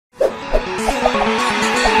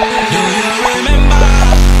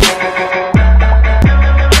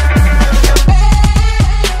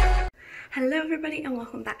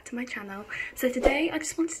my channel. So today I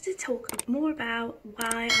just wanted to talk more about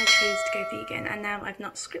why I chose to go vegan, and now I've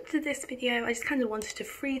not scripted this video. I just kind of wanted to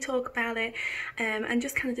free talk about it and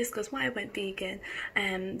just kind of discuss why I went vegan,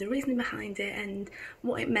 the reasoning behind it and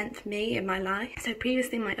what it meant for me in my life. So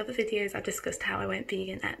previously in my other videos I've discussed how I went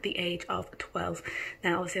vegan at the age of 12.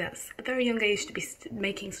 Now obviously that's a very young age to be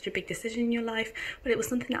making such a big decision in your life, but it was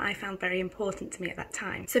something that I found very important to me at that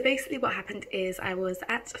time. So basically what happened is I was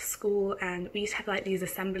at school and we used to have like these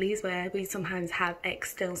assemblies where we sometimes have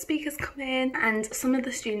external speakers come in, and some of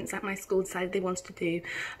the students at my school decided they wanted to do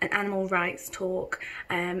an animal rights talk,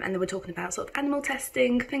 and they were talking about sort of animal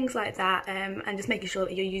testing, things like that, and just making sure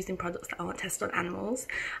that you're using products that aren't tested on animals,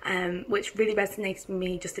 which really resonated with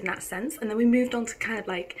me just in that sense. And then we moved on to kind of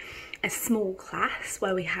like a small class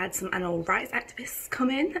where we had some animal rights activists come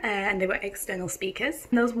in, and they were external speakers.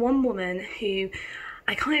 And there was one woman who,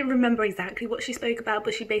 I can't even remember exactly what she spoke about,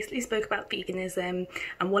 but she basically spoke about veganism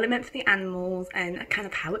and what it meant for the animals and kind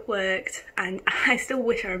of how it worked. And I still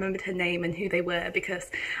wish I remembered her name and who they were, because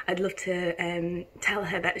I'd love to tell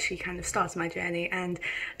her that she kind of started my journey and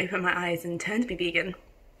opened my eyes and turned me vegan.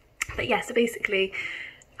 But yeah, so basically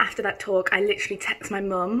after that talk I literally texted my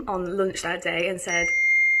mum on lunch that day and said,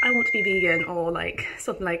 I want to be vegan, or like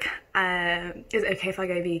something like, is it okay if I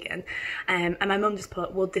go vegan? And my mum just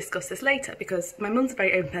put, we'll discuss this later, because my mum's a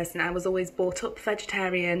very open person. I was always brought up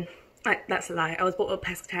vegetarian. That's a lie. I was brought up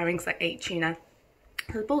pescatarian because I ate tuna.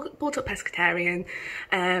 I was brought up pescatarian,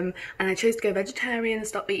 and I chose to go vegetarian and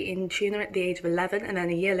stop eating tuna at the age of 11, and then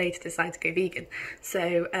a year later decided to go vegan.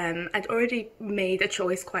 So I'd already made a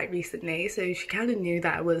choice quite recently, so she kind of knew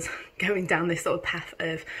that I was going down this sort of path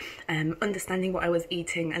of understanding what I was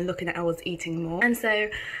eating and looking at how I was eating more. And so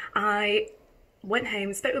I went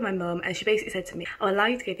home, spoke with my mum, and she basically said to me, I'll allow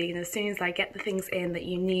you to go vegan as soon as I get the things in that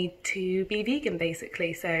you need to be vegan,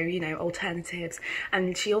 basically. So, you know, alternatives.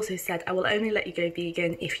 And she also said, I will only let you go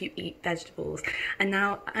vegan if you eat vegetables. And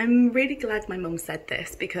now I'm really glad my mum said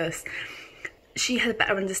this, because she had a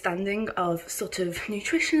better understanding of sort of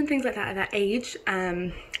nutrition and things like that at that age.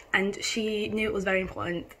 And she knew it was very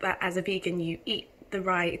important that as a vegan you eat the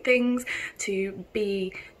right things to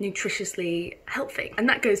be nutritiously healthy. And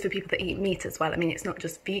that goes for people that eat meat as well. I mean, it's not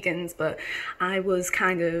just vegans, but I was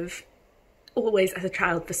kind of always as a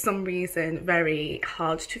child, for some reason, very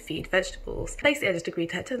hard to feed vegetables. Basically I just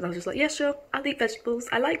agreed to her terms. I was just like, yeah, sure, I'll eat vegetables.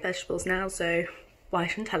 I like vegetables now, so why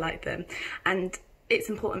shouldn't I like them? And it's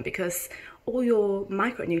important because all your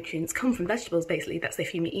micronutrients come from vegetables, basically. That's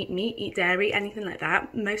if you eat meat, eat dairy, anything like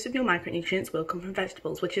that, most of your micronutrients will come from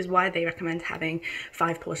vegetables, which is why they recommend having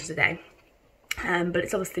 5 portions a day. But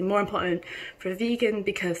it's obviously more important for a vegan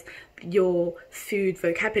because your food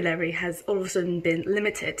vocabulary has all of a sudden been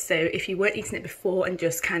limited. So if you weren't eating it before and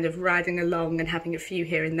just kind of riding along and having a few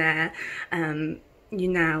here and there,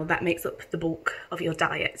 that makes up the bulk of your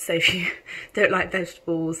diet. So if you don't like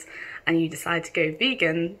vegetables and you decide to go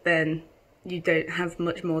vegan, then you don't have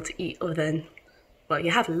much more to eat other than, well, you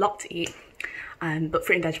have a lot to eat, but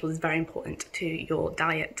fruit and vegetables is very important to your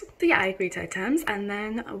diet. So yeah, I agreed to her terms and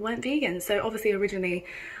then I went vegan. So obviously originally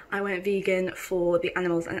I went vegan for the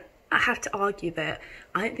animals, and I have to argue that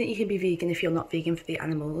I don't think you can be vegan if you're not vegan for the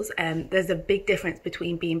animals. There's a big difference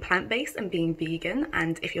between being plant-based and being vegan.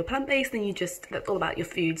 And if you're plant-based, then that's all about your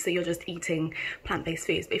food, so you're just eating plant-based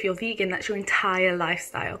foods. But if you're vegan, that's your entire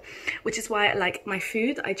lifestyle, which is why, like, my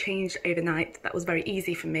food I changed overnight. That was very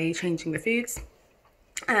easy for me, changing the foods.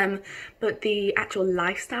 But the actual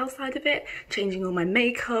lifestyle side of it, changing all my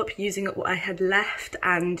makeup, using up what I had left,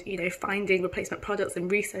 and, you know, finding replacement products and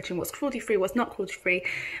researching what's cruelty-free, what's not cruelty-free,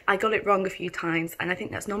 I got it wrong a few times. And I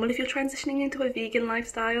think that's normal if you're transitioning into a vegan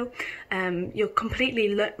lifestyle. You're completely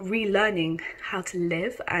relearning how to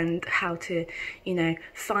live and how to, you know,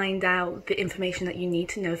 find out the information that you need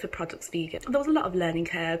to know if a product's vegan. There was a lot of learning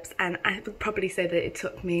curves, and I would probably say that it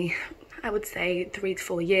took me, I would say, 3 to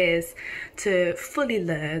 4 years to fully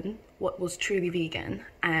learn what was truly vegan,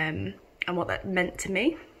 and what that meant to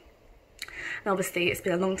me. And obviously it's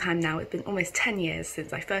been a long time now. It's been almost 10 years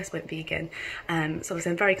since I first went vegan. So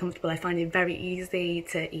obviously I'm very comfortable. I find it very easy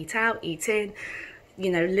to eat out, eat in,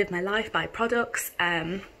 you know, live my life, buy products.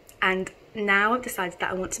 And now I've decided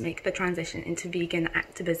that I want to make the transition into vegan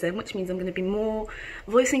activism, which means I'm going to be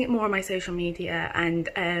voicing it more on my social media and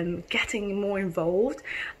getting more involved.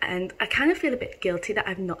 And I kind of feel a bit guilty that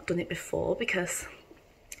I've not done it before, because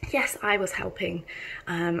yes, I was helping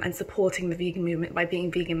and supporting the vegan movement by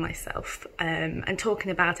being vegan myself, and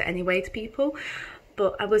talking about it anyway to people,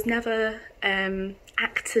 but I was never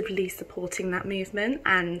actively supporting that movement,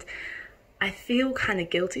 and I feel kind of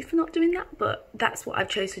guilty for not doing that. But that's what I've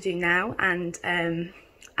chosen to do now, and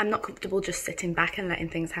I'm not comfortable just sitting back and letting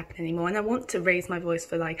things happen anymore, and I want to raise my voice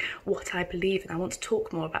for like what I believe in. I want to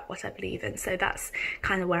talk more about what I believe in. So that's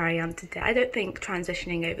kind of where I am today. I don't think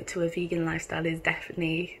transitioning over to a vegan lifestyle is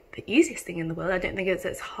definitely the easiest thing in the world. I don't think it's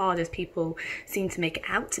as hard as people seem to make it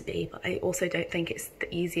out to be, but I also don't think it's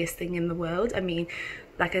the easiest thing in the world. I mean,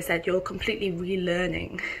 like I said, you're completely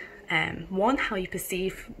relearning one, how you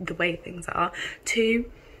perceive the way things are, two,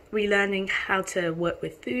 relearning how to work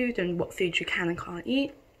with food and what food you can and can't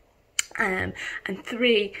eat, and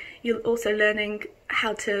three, you're also learning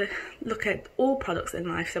how to look at all products in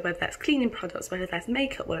life. So whether that's cleaning products, whether that's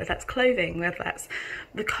makeup, whether that's clothing, whether that's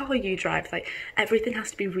the car you drive, like everything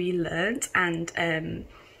has to be relearned, and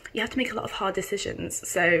you have to make a lot of hard decisions.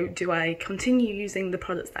 So do I continue using the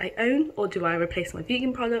products that I own, or do I replace my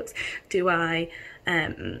vegan products? Do I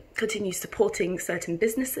continue supporting certain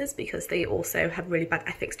businesses because they also have really bad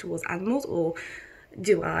ethics towards animals, or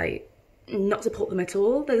do I not support them at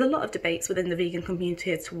all? There's a lot of debates within the vegan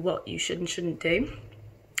community as to what you should and shouldn't do.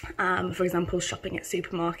 For example, shopping at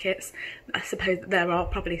supermarkets. I suppose there are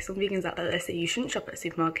probably some vegans out there that say you shouldn't shop at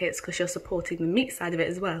supermarkets because you're supporting the meat side of it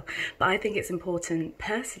as well. But I think it's important,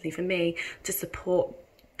 personally for me, to support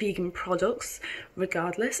vegan products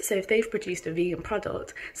regardless. So if they've produced a vegan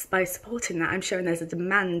product, by supporting that, I'm showing there's a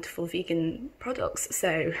demand for vegan products.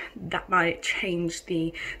 So that might change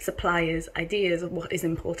the supplier's ideas of what is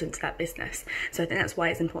important to that business. So I think that's why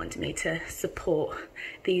it's important to me to support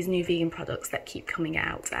these new vegan products that keep coming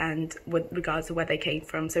out, and with regards to where they came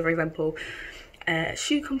from. So for example,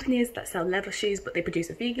 shoe companies that sell leather shoes but they produce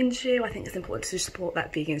a vegan shoe, I think it's important to support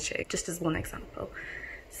that vegan shoe, just as one example.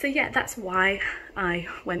 So yeah, that's why I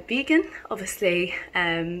went vegan. Obviously,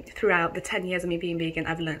 throughout the 10 years of me being vegan,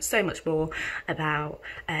 I've learned so much more about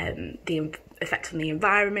the effect on the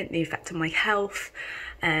environment, the effect on my health,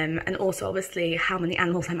 and also obviously how many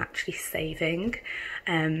animals I'm actually saving.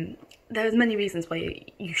 There's many reasons why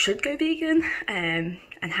you should go vegan,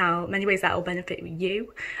 and how many ways that will benefit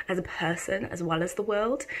you as a person as well as the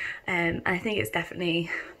world. And I think it's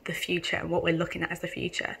definitely the future and what we're looking at as the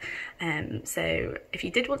future. So if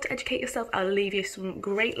you did want to educate yourself, I'll leave you some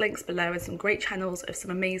great links below and some great channels of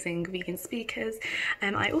some amazing vegan speakers.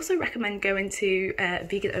 I also recommend going to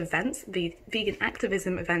vegan events, vegan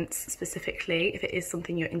activism events specifically, if it is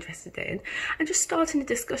something you're interested in, and just starting a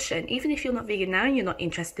discussion. Even if you're not vegan now and you're not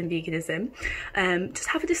interested in veganism, just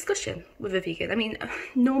have a discussion with a vegan. I mean,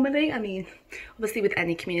 normally, obviously with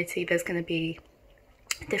any community there's going to be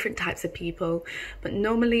different types of people, but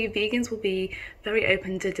normally vegans will be very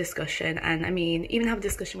open to discussion. And I mean, even have a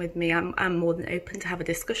discussion with me. I'm more than open to have a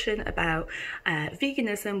discussion about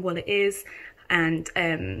veganism, what it is, and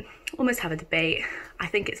almost have a debate. I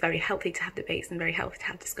think it's very healthy to have debates and very healthy to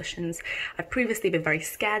have discussions. I've previously been very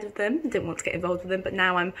scared of them, didn't want to get involved with them, but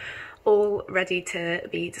now I'm all ready to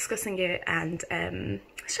be discussing it and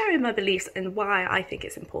sharing my beliefs and why I think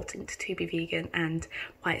it's important to be vegan and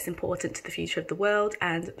why it's important to the future of the world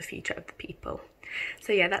and the future of the people.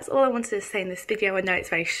 So yeah, that's all I wanted to say in this video. I know it's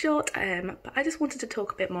very short, but I just wanted to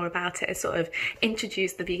talk a bit more about it and sort of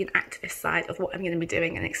introduce the vegan activist side of what I'm going to be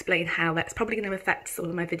doing and explain how that's probably going to affect some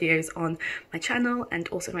of my videos on my channel and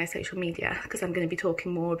also my social media, because I'm going to be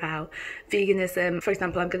talking more about veganism. For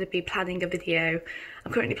example, I'm going to be planning a video.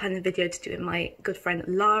 I'm currently planning a video to do with my good friend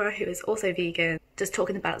Lara, who is also vegan, just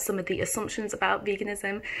talking about some of the assumptions about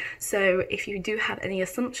veganism. So if you do have any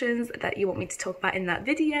assumptions that you want me to talk about in that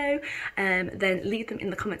video, then leave them in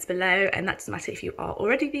the comments below. And that doesn't matter if you are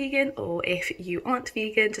already vegan or if you aren't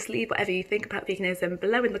vegan, just leave whatever you think about veganism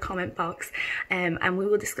below in the comment box, and we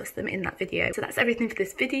will discuss them in that video. So that's everything for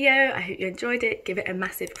this video. I hope you enjoyed it. Give it a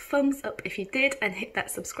massive thumbs up if you did, and hit that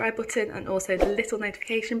subscribe button and also the little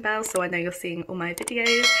notification bell so I know you're seeing all my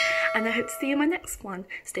videos. And I hope to see you in my next one.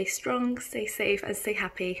 Stay strong, stay safe and stay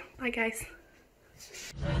happy. Bye guys.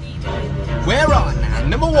 We're on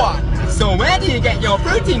 #1. So where do you get your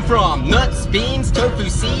protein from? Nuts, beans, tofu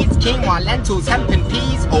seeds, quinoa, lentils, hemp and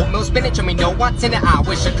peas, oatmeal, spinach, and we know what's in it. I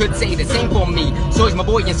wish I could say the same for me. So is my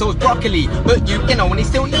boy and so is broccoli, but you can only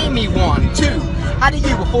still name me 1, 2. How do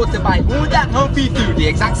you afford to buy all that healthy food the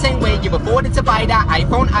exact same way you afforded to buy that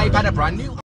iPhone, iPad, a brand new